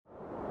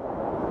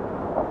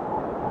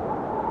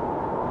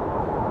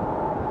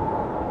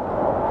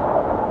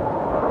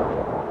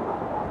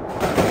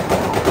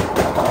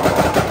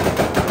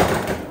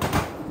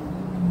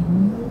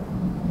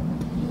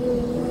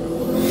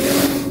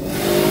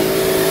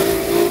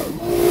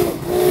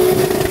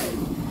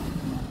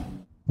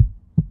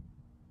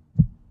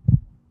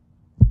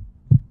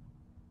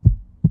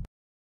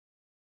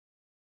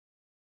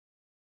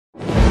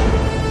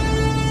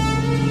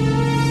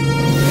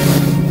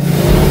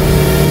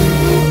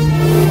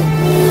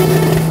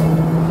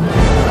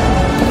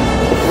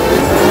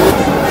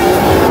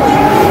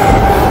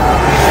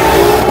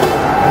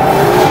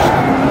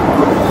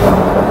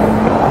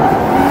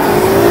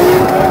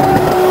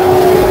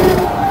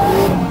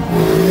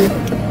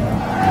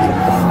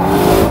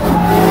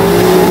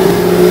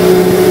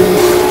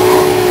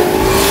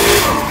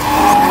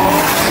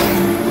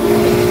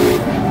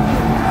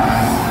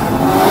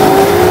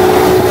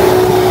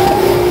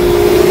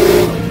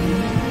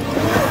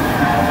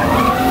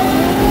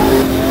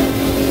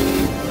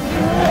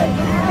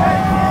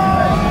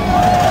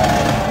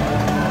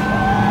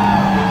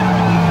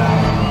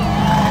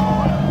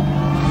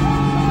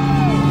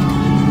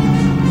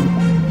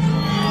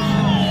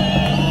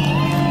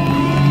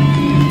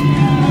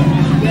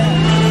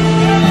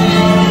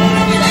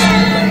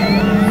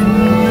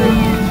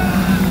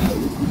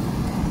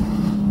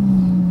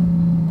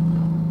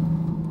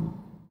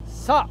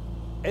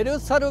エル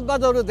サルバ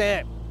ドル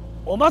で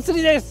お祭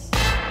りです。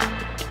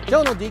今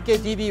日の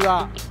DKTV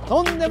は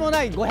とんでも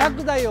ない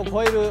500台を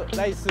超える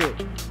台数、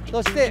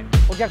そして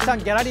お客さん、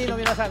ギャラリーの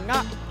皆さん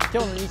が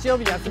今日の日曜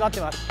日に集まって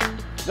ます。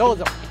どう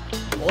ぞ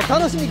お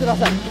楽しみくだ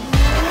さい。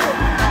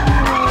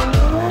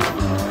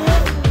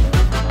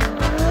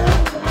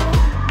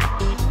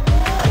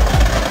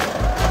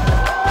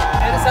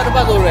エルサル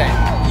バドルへ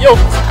よう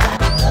こそ。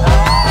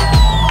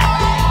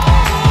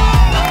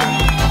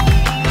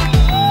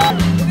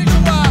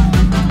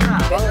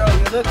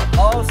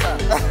Awesome.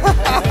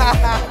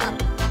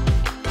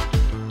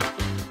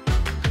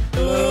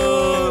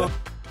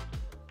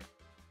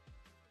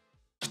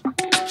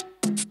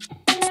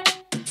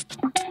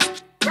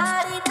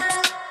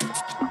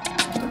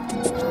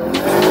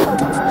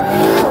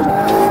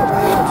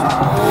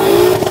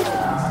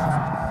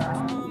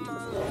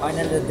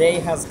 Finally, the day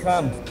has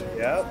come.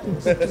 Yeah.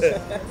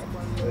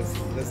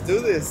 let's do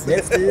this.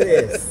 Let's do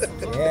this.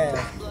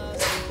 Yeah.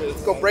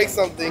 Let's go break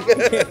something.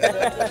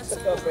 Let's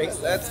go break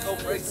something. Let's go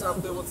break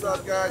something. What's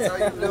up, guys? How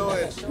you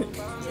doing?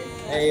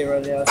 Hey,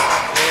 Rodeo.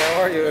 Hey,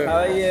 how are you? How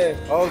are you?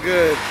 All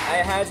good. I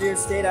had you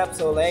stayed up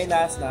so late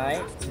last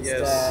night.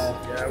 Yes.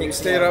 Yeah, we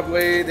stayed up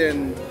late,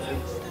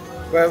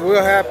 but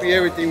we're happy.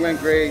 Everything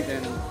went great,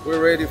 and we're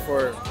ready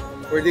for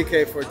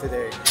DK for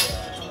today.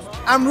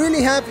 I'm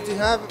really happy to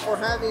having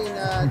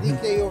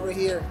DK over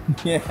here.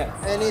 Yeah.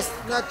 And it's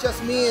not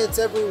just me; it's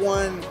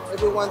everyone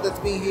that's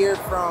been here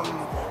from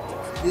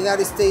the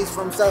United States,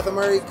 from South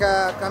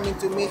America, coming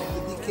to meet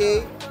the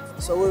DK.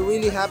 So we're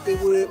really happy.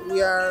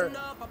 We are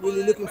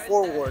really looking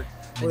forward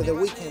for the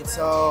weekend.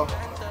 So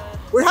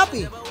we're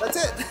happy. That's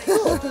it.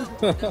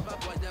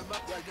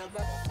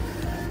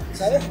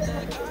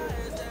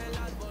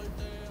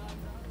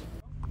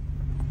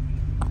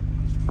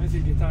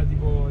 Sì, che sta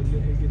tipo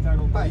che sta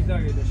con qualità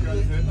che diceva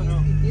di solito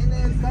no.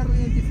 ¿Tiene el carro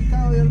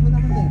identificado de alguna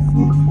manera?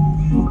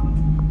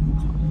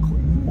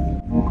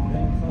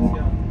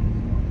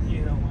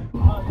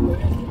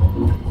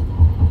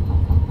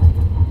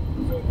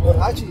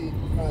 Well, actually,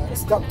 it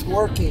stopped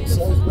working,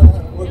 so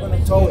we're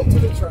gonna tow it to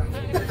the track.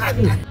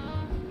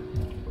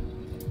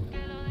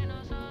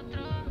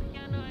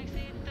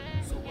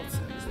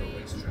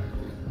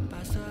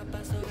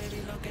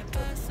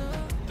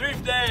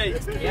 Drift day!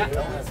 Yeah.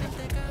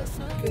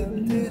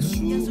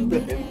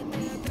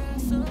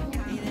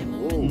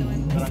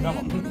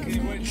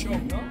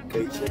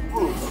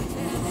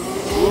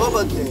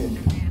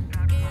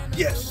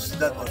 Yes,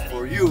 that was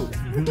for you.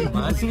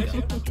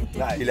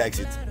 He likes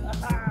it.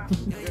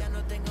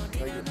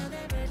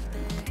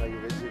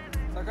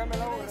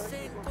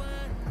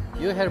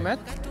 You helmet?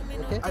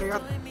 Okay.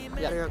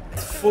 Yeah.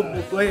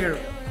 Football player.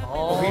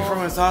 Oh. He's from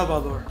El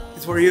Salvador.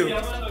 It's for you.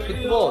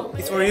 Football.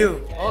 It's for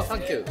you. Oh,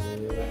 thank you.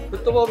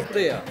 Football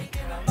player.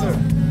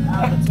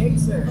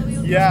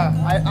 Yeah,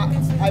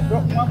 I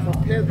brought one for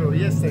Pedro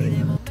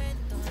yesterday.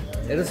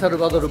 エルサル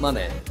バドルマ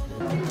ネー。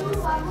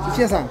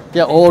Tsuchiya-san.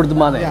 Yeah, old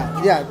money.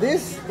 Yeah.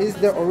 This is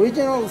the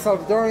original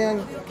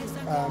Salvadorian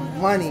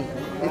money.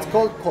 It's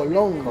called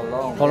colon.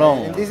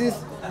 Colon. And this is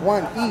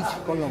one each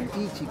colon.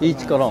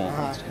 Each colon.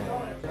 はい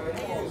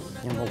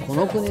いやもうこ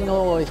の国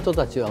の人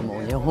たちはも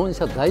う日本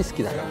車大好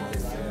きだから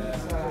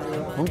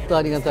本当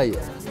ありがたいよ、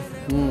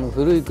うん、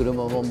古い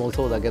車も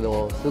そうだけ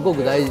どすご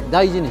く大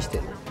事にして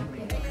る。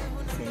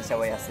洗車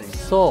は安い。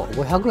そう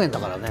500円だ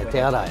からね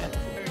手洗い。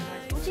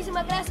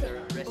Muchísimas gracias.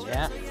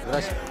 Yeah,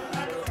 gracias.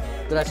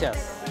 Gracias.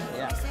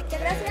 Yeah. Muchas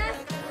gracias.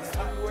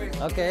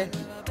 Okay.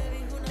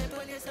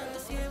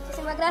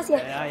 Muchísimas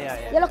gracias.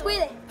 Yeah. Dios los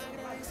cuide.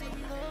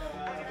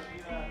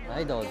 は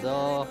いどう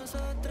ぞ。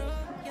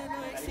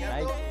は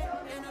い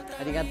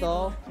ありが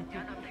とう。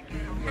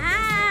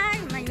Hi,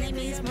 my name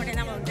is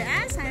Morena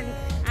Valdez and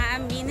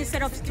I'm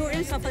Minister of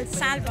Tourism of El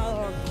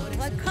Salvador.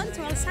 Welcome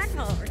to El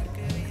Salvador.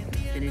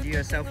 Can you do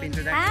your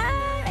self-introduction?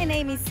 Hi, my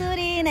name is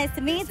Suri. Nice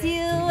to meet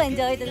you.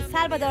 Enjoy El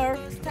Salvador.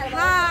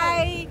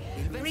 Hi.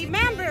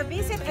 Remember,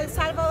 visit El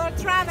Salvador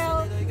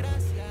Travel.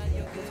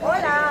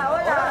 Hola.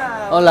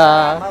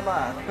 Hola.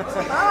 Mama.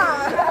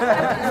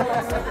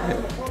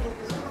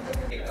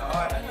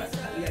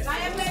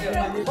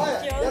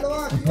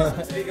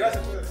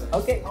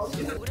 Okay.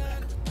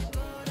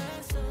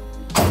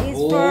 It's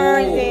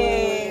for the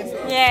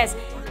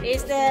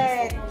it's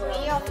the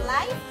tree of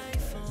life.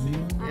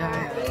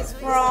 It's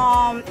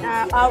from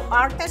our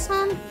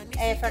artisan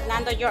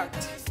Fernando York.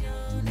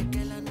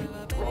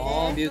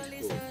 Oh, beautiful.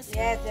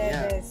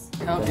 Yes.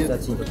 How 私た beautiful.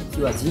 ちにとって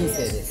木は人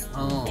生です。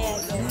 Oh,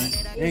 Yes.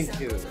 thank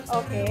you.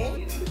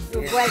 Okay.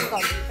 You're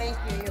welcome. Thank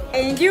you.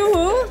 And you,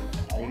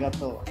 ありが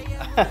とう。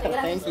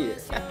Thank you.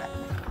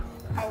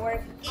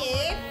 our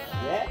gift.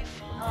 Yeah.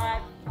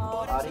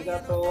 Oh, ありが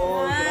とう。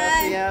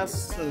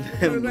Gracias.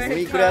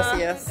 Muy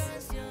gracias.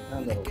 な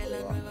んだろうこれ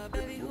は。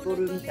ボト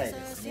ルみたいで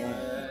すね。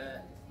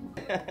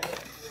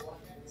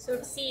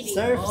Surf City.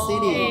 Surf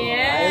City.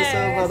 El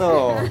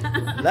Salvador.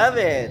 Love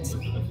it.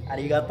 あ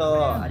りがと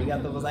う。ありが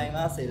とうござい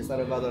ます。エルサ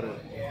ルバドル。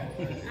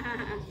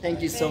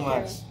Thank you so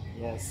much.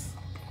 Yes.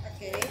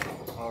 Okay.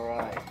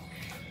 Alright.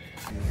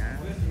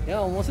 い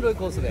や面白い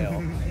コースだ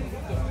よ。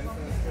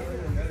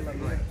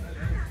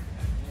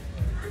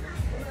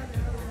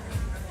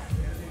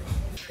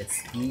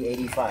It's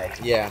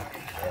E85. Yeah.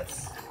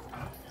 Yes.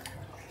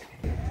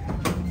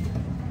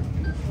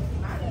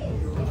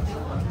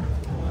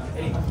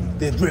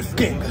 The Drift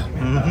King.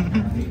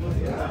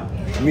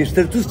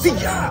 Mr.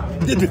 Tsuchiya,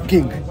 the Drift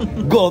King.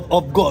 God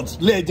of gods,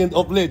 legend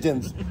of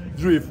legends.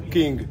 Drift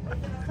King.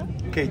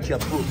 Keiichi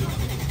Tsuchiya.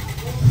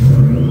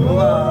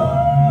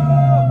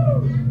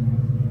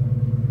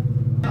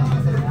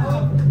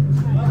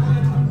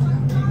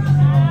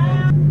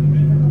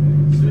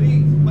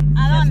 ¿A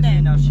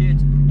dónde? Now shoot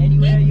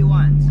anywhere you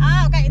want.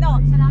 Ah, ok, no.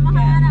 Se la vamos a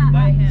dar a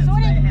By hands, by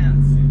Suri.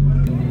 hands.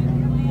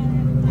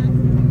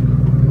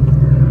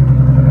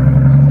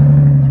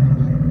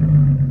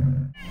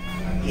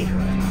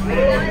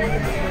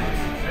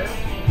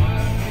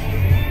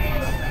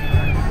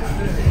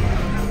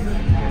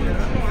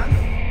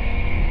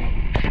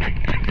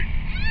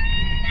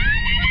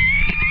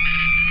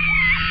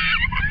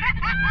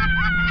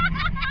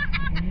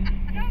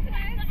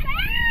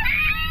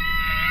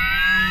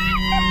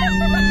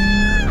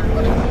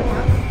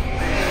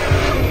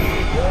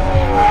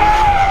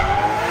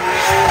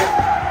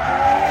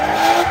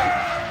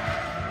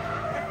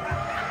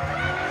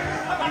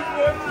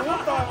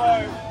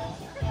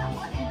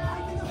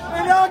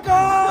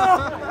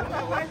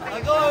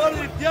 Acabo de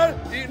driftear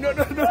y no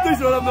estoy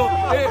llorando.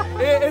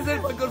 Es el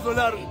factor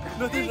solar.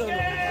 No estoy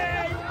llorando.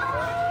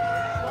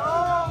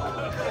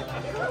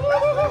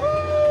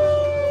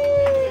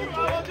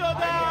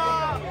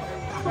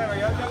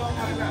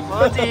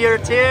 You're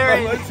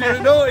tearing.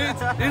 No, it's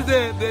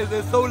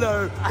the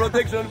solar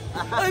protection.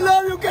 I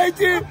love you,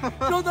 Keiichi.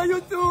 Jota,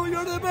 you too.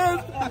 You're the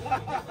best.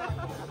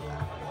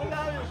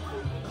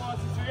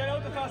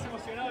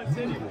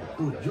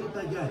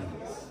 Toyota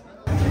Yaris.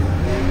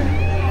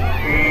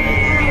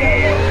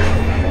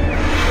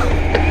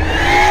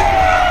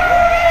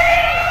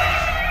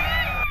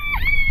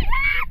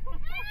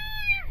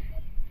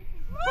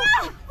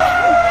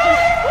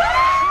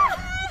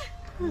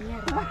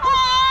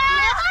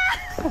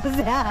 O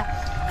sea,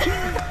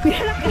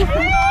 mira la cara.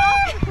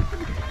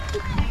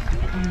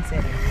 En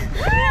serio.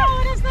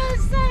 Ahora está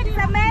en serio.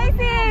 It's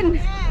amazing.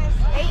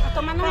 Hey,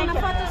 tomando una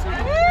foto.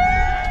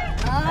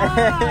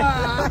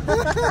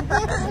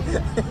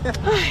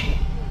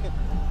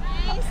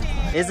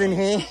 Isn't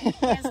he?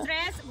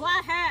 Stress, go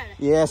ahead.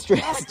 Yeah,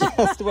 stress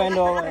just went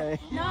away.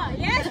 No,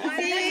 yes.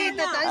 Sí,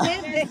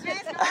 totalmente.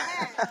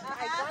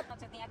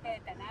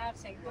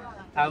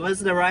 How was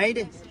the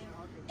ride?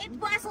 It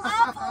was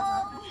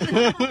awful.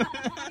 It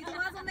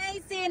was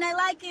amazing. I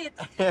like it.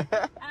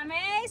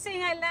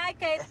 Amazing. I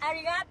like it.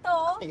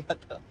 Arigato.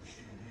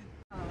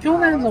 去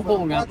年の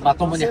方がま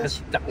ともに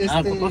走ったかな。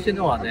今年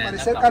のはね、なん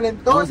か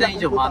4000以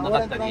上回んなか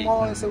ったり、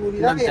今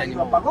みたいに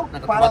もなんか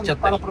止まっちゃっ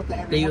たりっ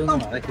ていうの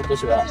がね、今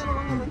年は、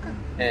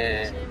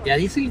や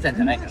りすぎたん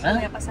じゃないか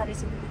な。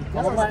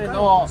この前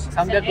の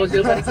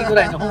350馬力ぐ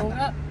らいの方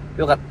が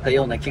良かった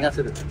ような気が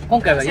する。今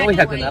回は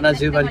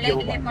470馬力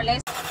オーバ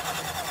ー。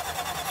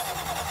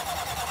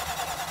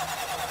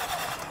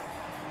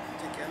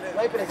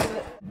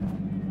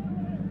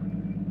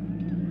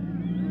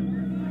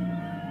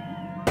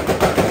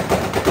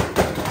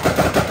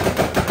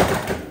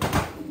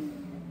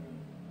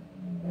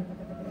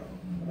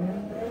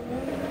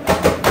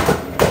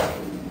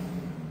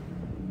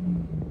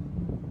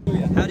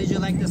How did you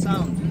like the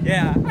sound?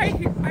 Yeah, I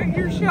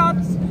hear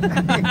shots.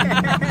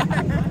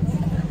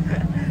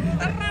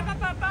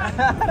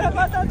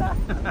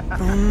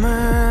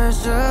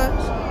 Promesas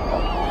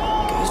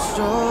que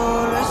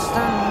solo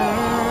están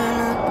en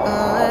la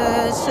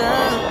cabeza,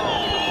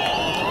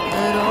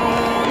 pero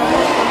no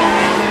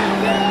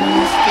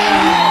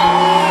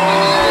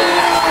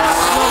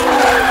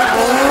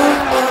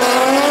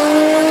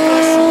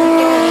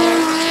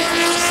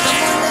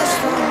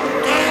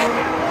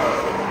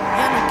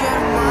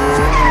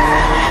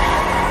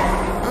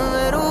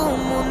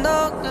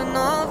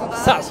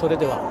さあ、それ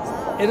で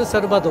はエル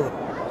サルバドル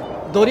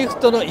ドリフ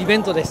トのイベ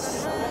ントで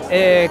す。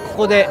こ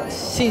こで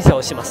審査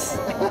をします。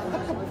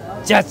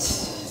ジャッ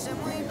ジ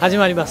始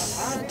まりま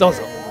す。どう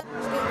ぞ。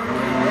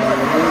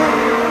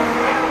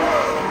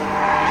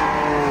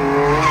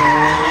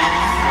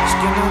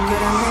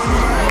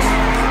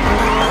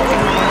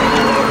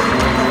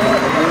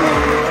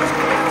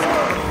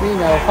いい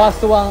ね、ファース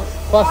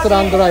ト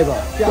ランドライバ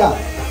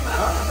ー。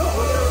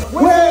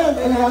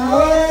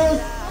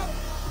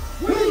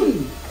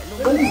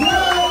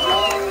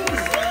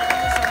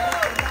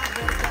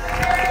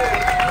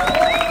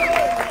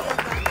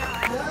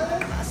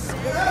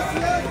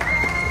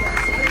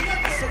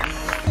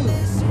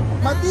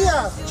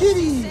Matías,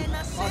 Chiri.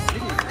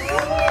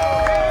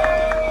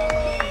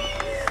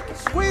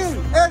 Will,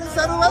 El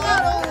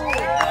Salvador.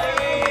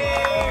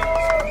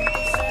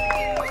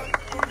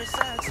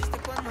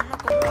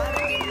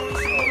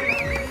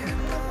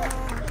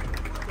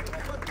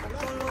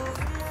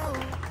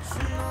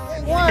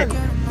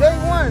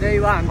 Day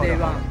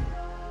one.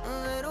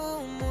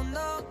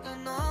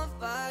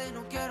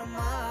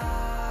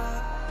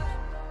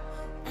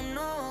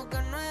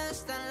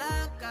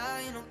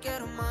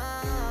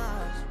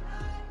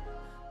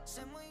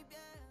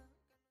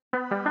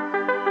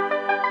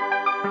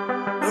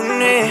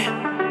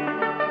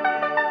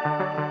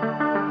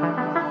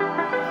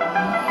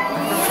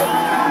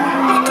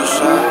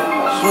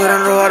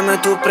 Podrán robarme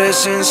tu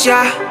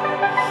presencia,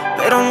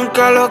 pero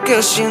nunca lo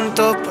que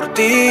siento por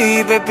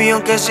ti, baby,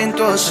 aunque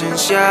siento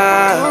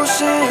ausencia.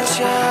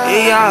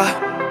 Y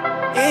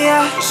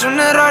son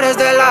errores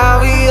de la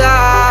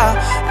vida,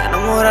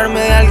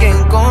 enamorarme de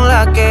alguien con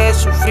la que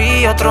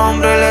sufrí, otro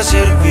hombre le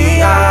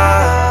servía.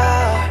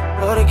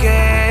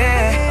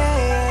 Porque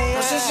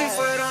no sé si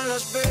fueron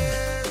los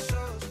besos.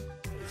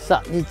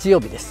 さあ日曜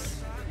日です。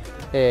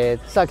サ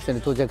ーキットに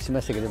到着し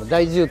ましたけれども、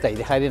大渋滞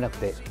で入れなく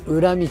て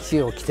裏道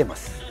を来てま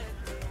す。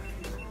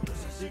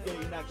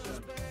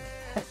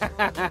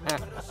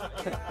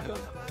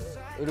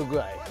ウル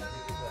グアイ。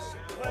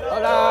ほ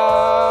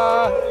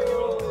らー。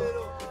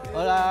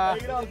ほら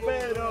ー。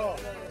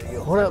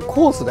これ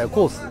コースだよ、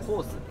コース。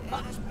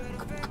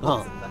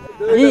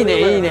うん。いい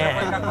ねいいね。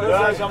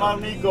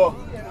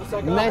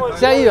めっ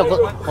ちゃいいよ、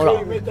ほら。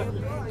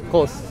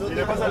コース。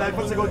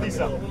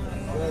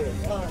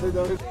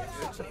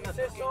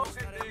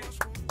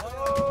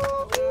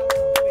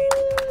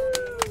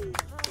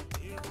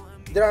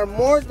There are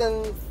more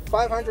than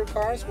 500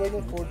 cars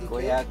waiting for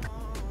DK.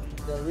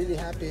 They're really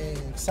happy and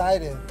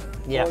excited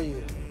Yeah. for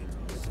you.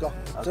 Let's go.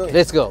 Do it.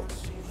 Let's go.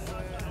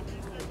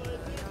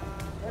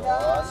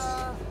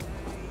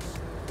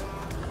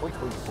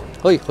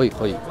 ほいほい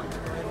ほい。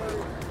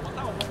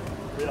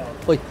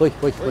ほいほい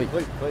ほいほい。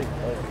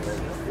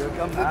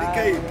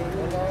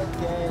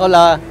ほ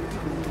ら。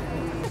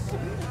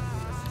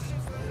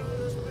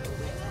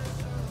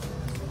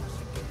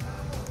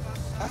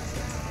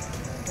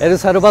エル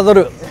サルバド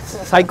ル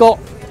最高。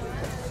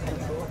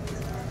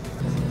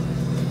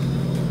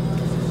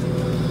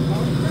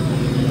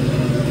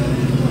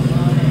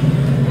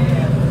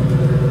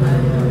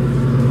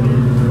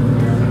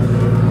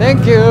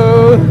Thank you.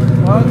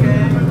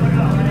 Okay.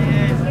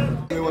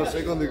 Give me 1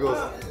 second because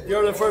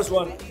You're the first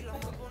one.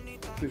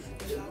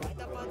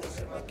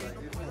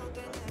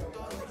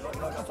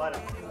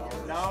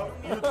 Now,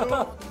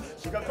 YouTube.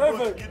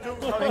 Perfect. YouTube,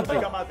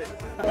 take a mate.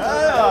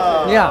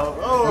 いや、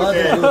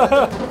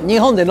日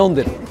本で飲ん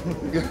でる。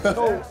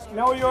So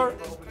now you're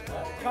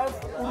half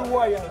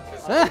Uruguayan.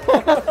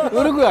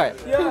 ウルグアイ。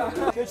 Yeah.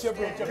 Ketchup.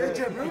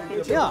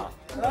 いや。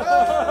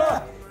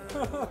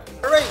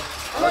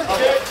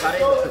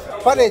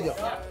Parejo.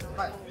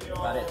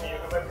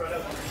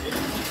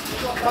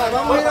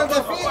 Vamos a ir al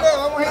desfile,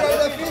 vamos a ir al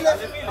desfile.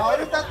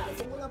 Ahorita.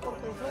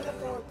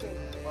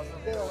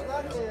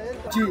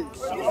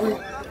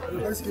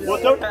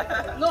 Water?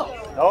 No.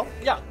 No?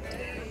 Yeah.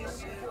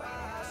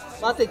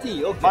 Mate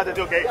tea, okay. Mate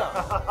tea, okay.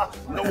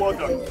 No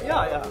water.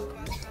 Yeah, yeah.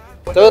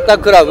 トヨタ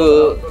クラ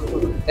ブ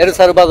エル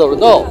サルバドル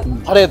の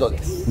パレード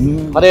です。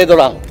パレード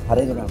ラン。パ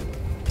レードラン。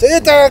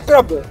Toyota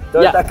Club.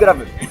 トヨタクラ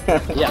ブ。い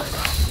や。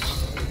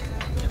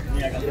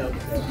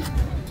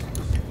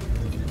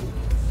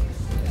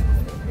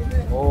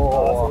お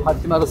お、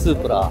80ス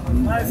ープラ。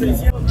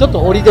ちょっ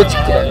とオリドチ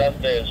ックだね。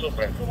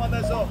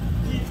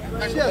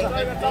ああ、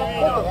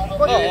フ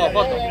ォ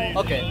ト。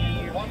オッケー。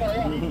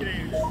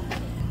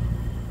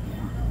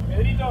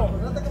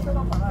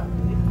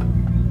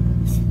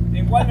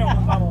¿En cuál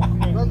nos vamos?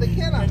 Donde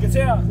quieran. El que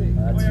sea.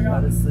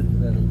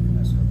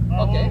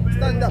 Okay.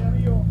 Stand up.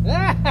 No,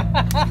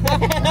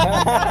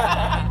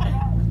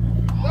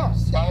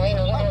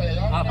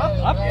 Up,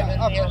 up, up.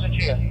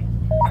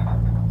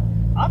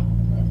 Up.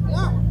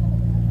 no.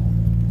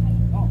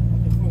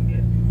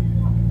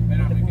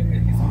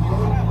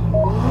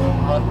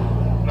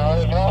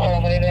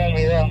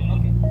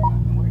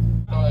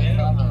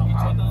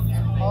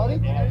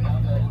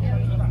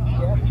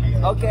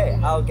 Okay,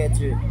 I'll get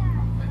you.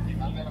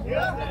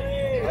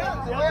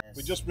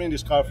 we just bring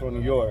this car from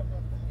New York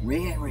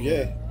Really?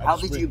 Yeah, I How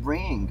just did you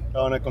bring?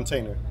 on a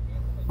container.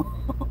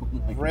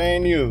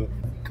 Brand new.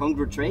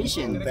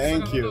 Congratulations.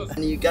 Thank you.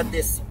 And you got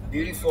this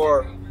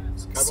beautiful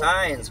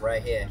signs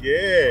right here.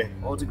 Yeah.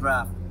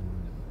 Autograph.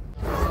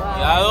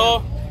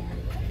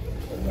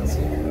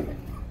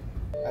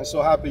 I'm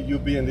so happy you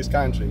be in this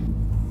country.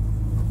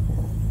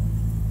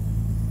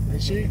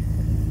 Is she?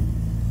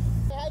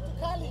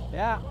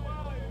 Yeah.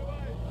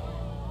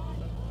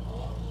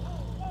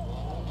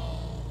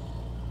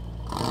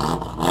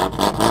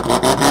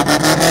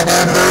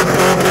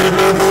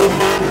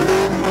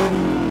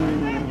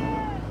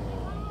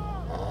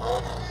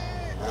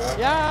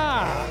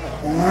 Yeah.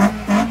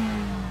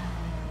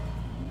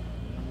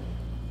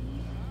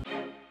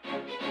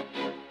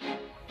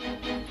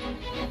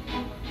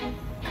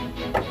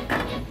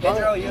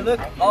 Pedro, you look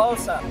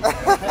awesome.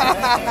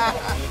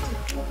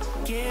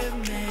 Give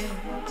me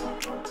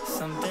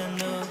something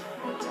new.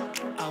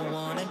 I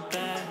want it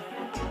back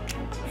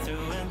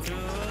through and through.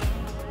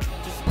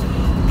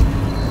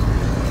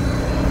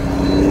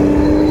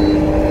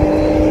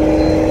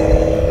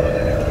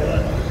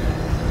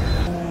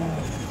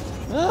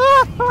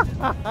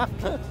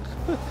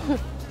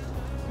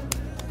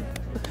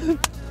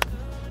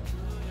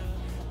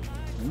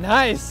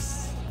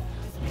 Nice.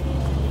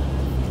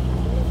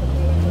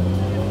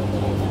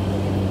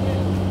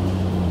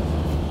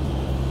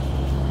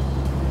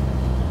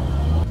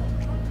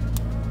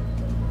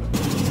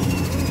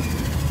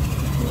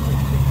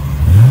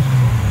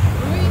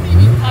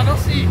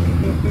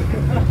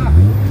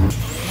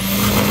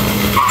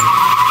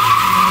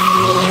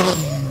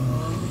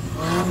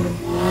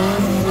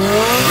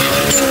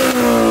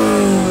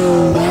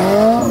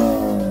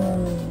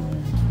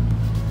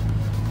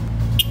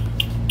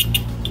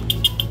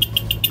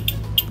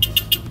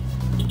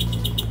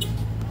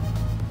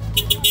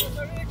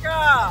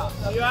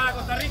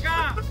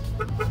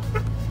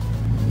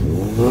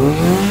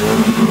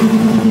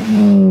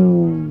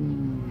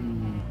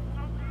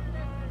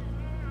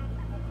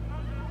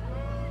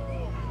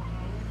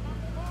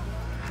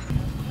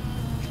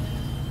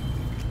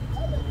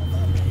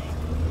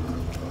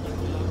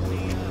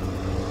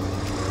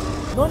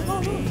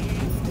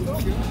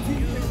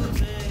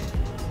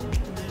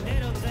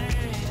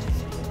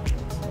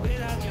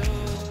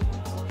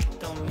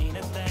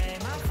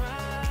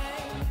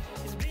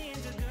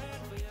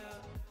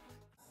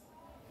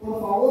 Por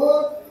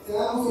favor,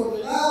 seamos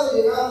ordenados,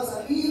 llegamos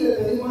aquí, le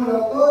pedimos el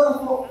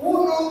autógrafo,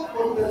 uno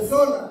por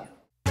persona.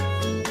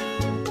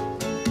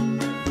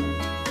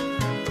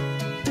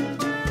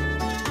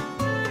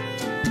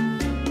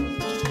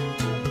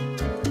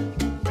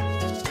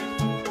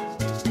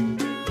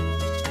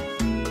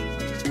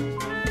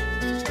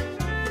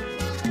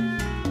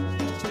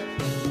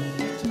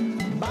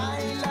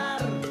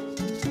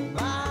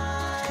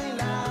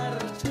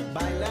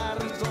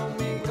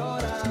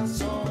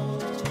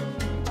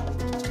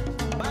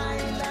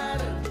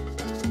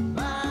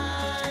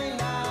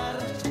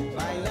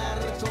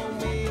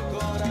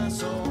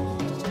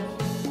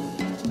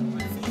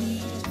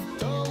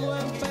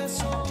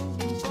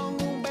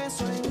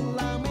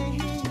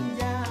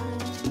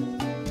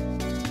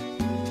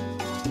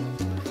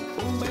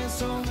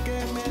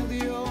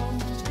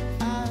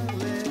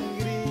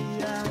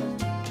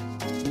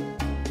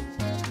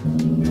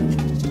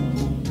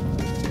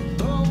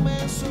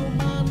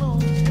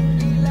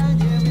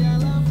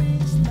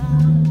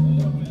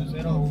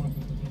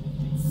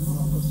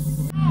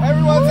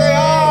 Everyone say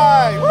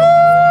hi! Woo!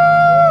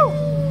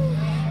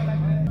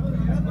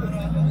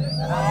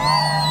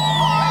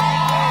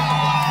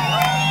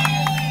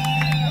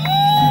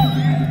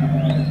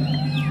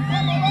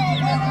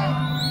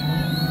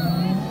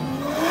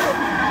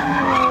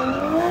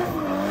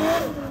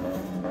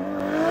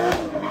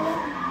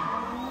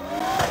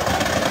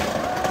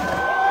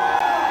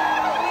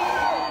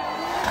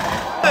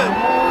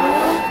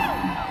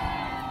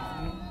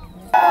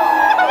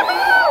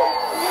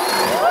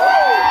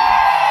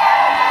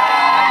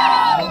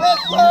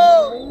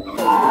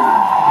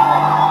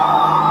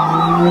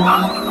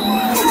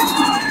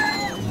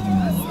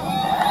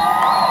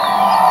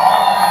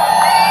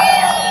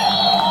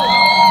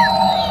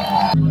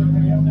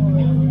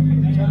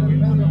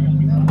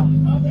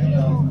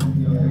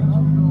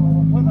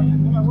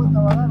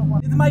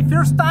 It's my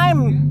first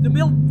time to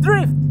build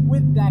drift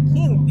with the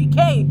king,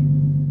 DK.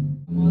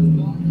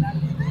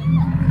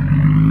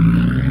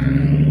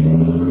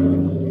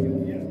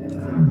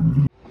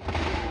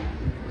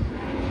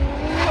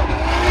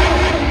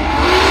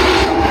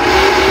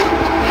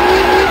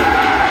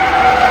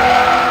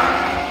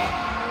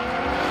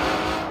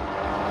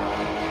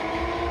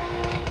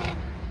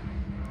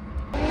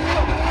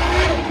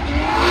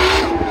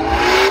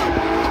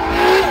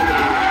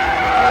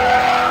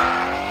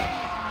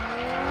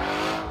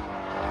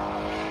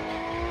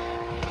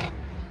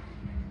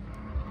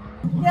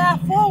 Yeah,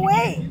 full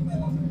weight.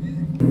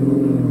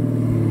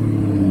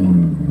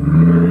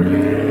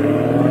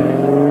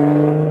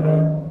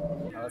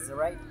 Was it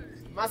right?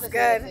 It's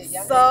good.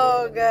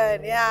 So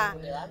good. Yeah.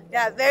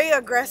 Yeah, very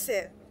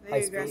aggressive.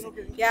 Very aggressive.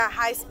 Yeah,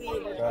 high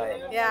speed.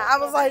 Right. Yeah, I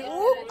was like,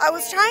 ooh, I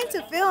was trying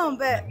to film,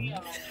 but it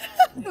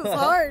was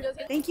hard.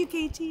 Thank you,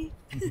 Keiichi.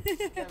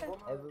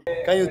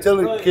 Can you tell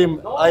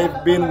him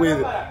I've been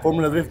with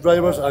Formula Drift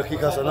drivers and he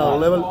has another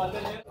level?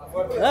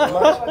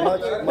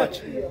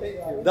 Much.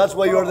 That's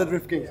why you're the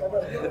Drift King.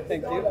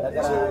 Thank you.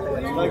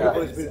 Thank you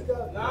for the spirit.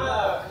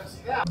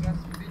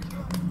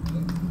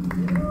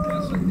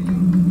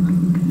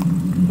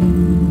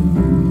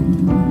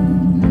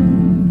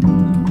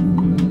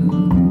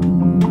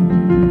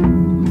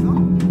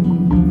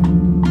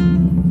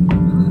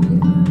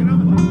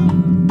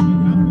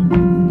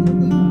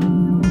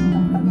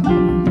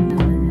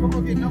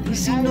 Y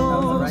si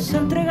nos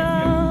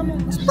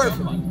entregamos. It's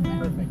perfect.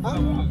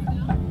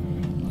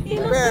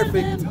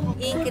 Perfect.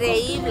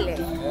 Increíble.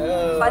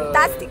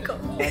 Fantástico.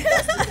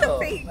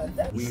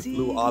 We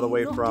flew all the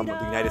way from the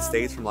United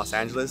States, from Los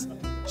Angeles,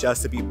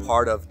 just to be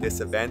part of this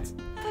event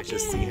and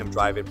just see him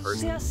drive in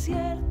person. So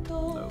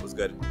it was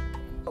good.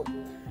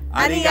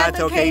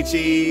 Arigato,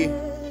 Keiichi!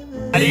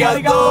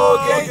 Arigato,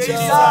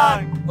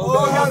 Keiichi-san!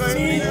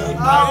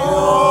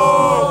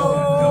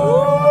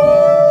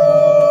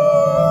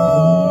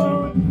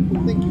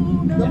 Thank you.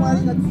 Domo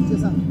arigato,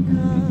 Tsuchiya-san,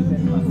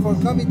 for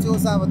coming to El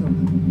Salvador.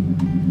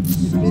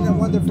 It's been a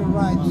wonderful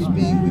ride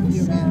being with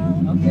you,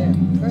 man. Okay.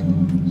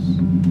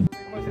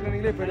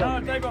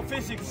 Another type of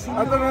physics.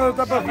 Another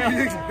type of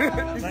physics.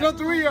 It's not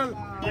real.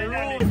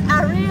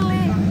 A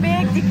really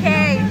big DK.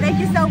 Thank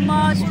you so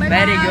much. Bye-bye.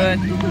 Very good.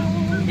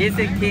 He's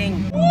a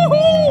king.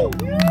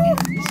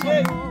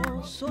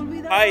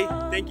 Hi,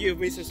 thank you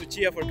Mr.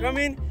 Tsuchiya for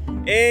coming,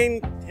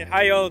 and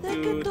hi all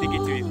to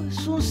Keiichi.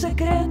 Es un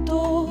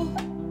secreto.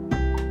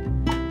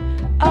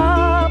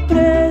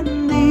 Aprendimos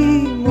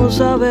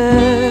a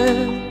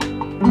ver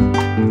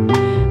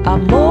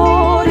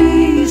amor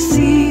y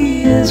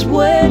si es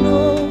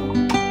bueno,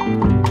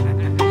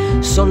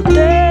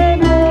 soltémonos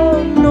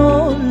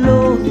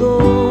los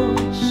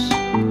dos,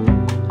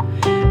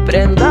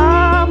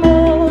 prendamos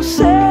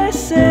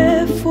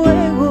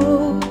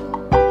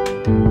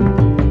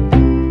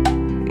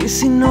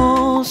si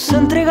nos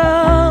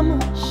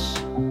entregamos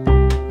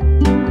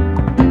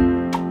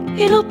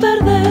y nos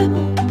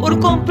perdemos por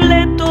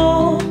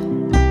completo?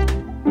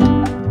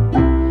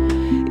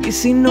 Y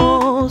si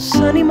nos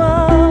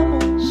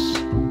animamos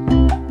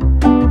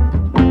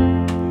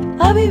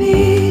a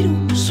vivir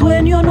un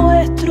sueño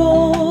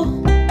nuestro,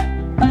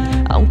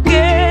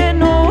 aunque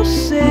no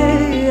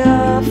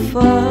sea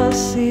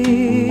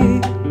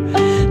fácil,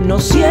 no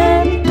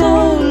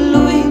siento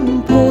lo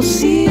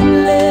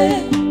imposible.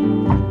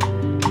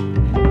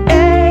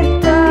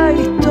 Esta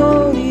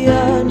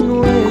historia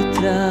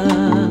nuestra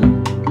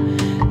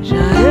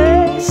ya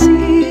es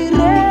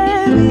irreversible.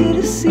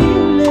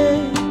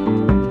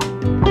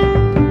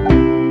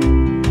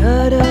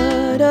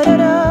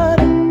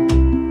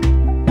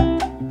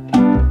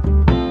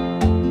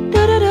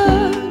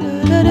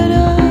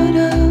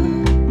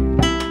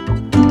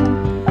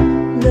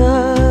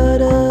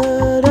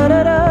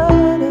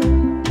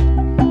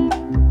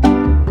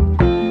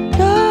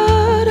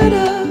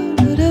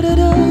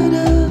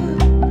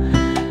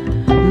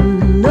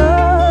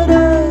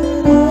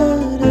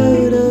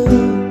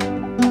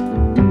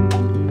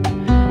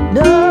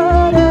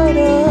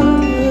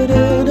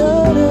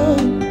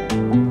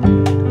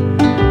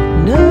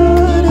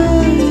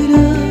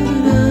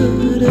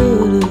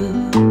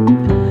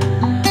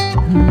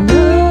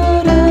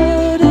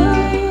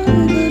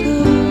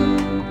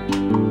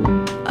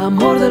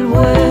 Amor del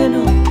bueno,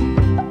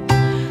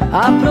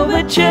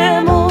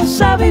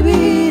 aprovechemos a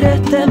vivir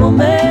este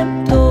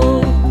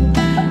momento.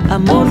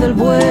 Amor del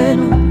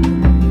bueno,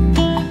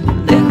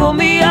 dejo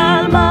mi